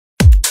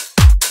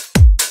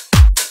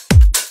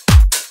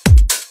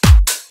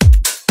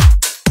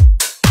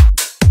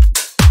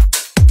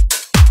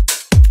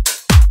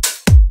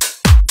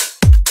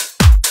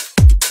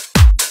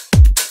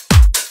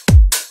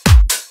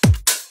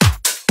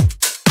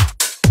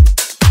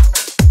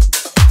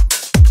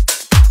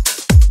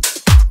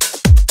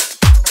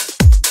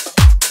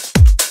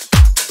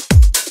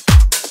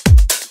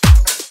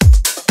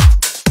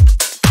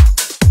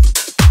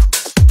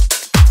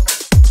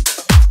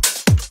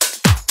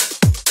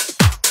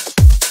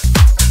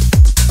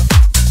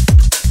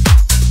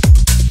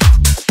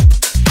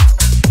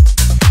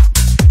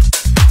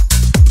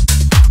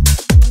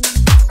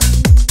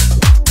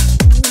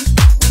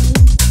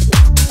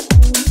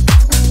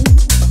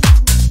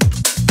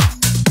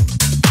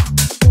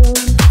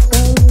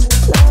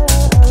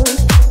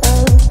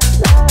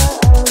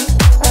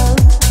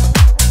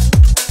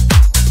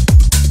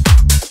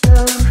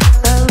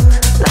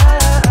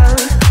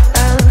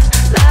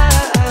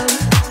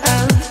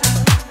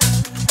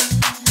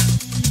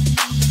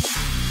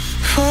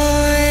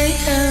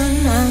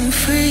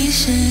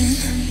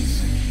conversation,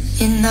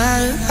 you're not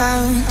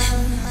around.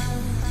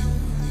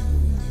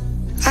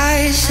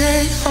 I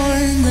sat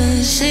on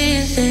the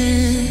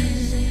ceiling,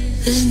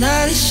 there's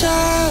not a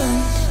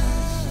sound.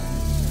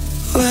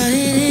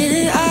 Running in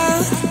and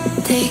out,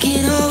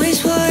 taking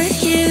always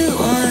what you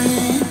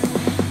want,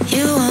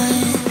 you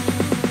want.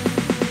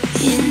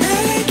 You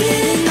never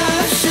get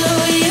enough, so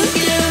you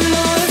get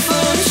more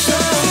from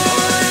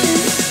someone,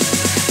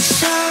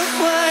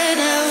 someone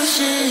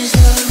else's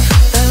love,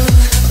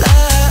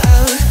 love,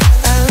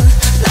 love,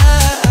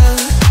 love,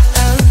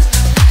 love.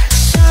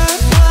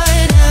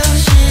 Someone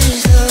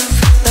else's love,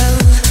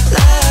 love,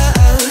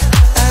 love,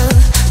 love,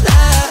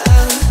 love,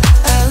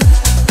 love.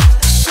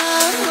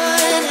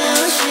 Someone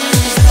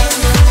else's love,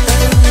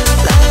 love,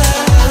 love,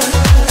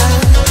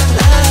 love,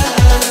 love.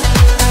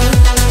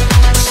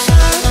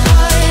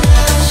 Someone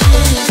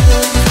else's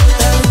love,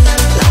 love,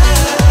 love,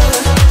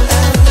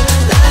 love,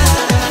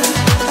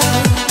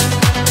 love.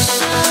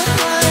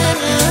 Someone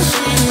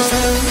else's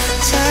love.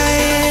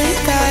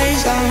 Tired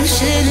eyes, I'm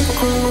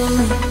cynical,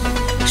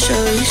 so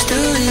used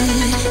to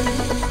it.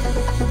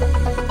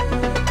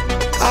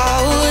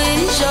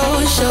 Always oh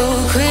so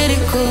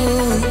critical,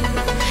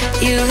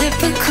 you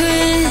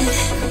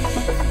hypocrite.